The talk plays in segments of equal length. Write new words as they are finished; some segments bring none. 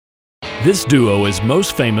This duo is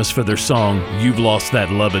most famous for their song, You've Lost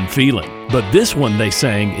That Lovin' Feeling. But this one they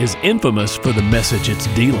sang is infamous for the message it's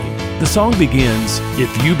dealing. The song begins,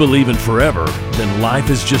 if you believe in forever, then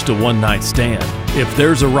life is just a one-night stand. If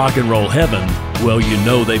there's a rock and roll heaven, well, you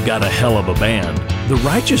know they've got a hell of a band. The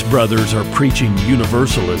Righteous Brothers are preaching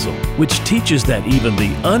universalism, which teaches that even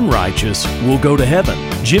the unrighteous will go to heaven.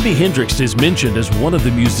 Jimi Hendrix is mentioned as one of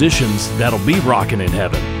the musicians that'll be rocking in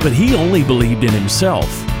heaven, but he only believed in himself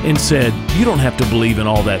and said, you don't have to believe in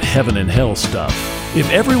all that heaven and hell stuff. If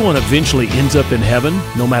everyone eventually ends up in heaven,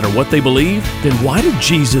 no matter what they believe, then why did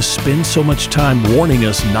Jesus spend so much time warning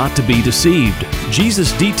us not to be deceived?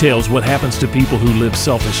 Jesus details what happens to people who live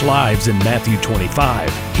selfish lives in Matthew 25.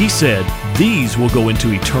 He said, these will go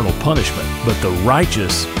into eternal punishment, but the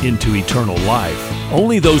righteous into eternal life.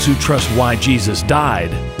 Only those who trust why Jesus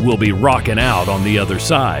died will be rocking out on the other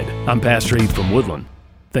side. I'm Pastor Heath from Woodland.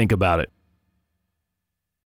 Think about it.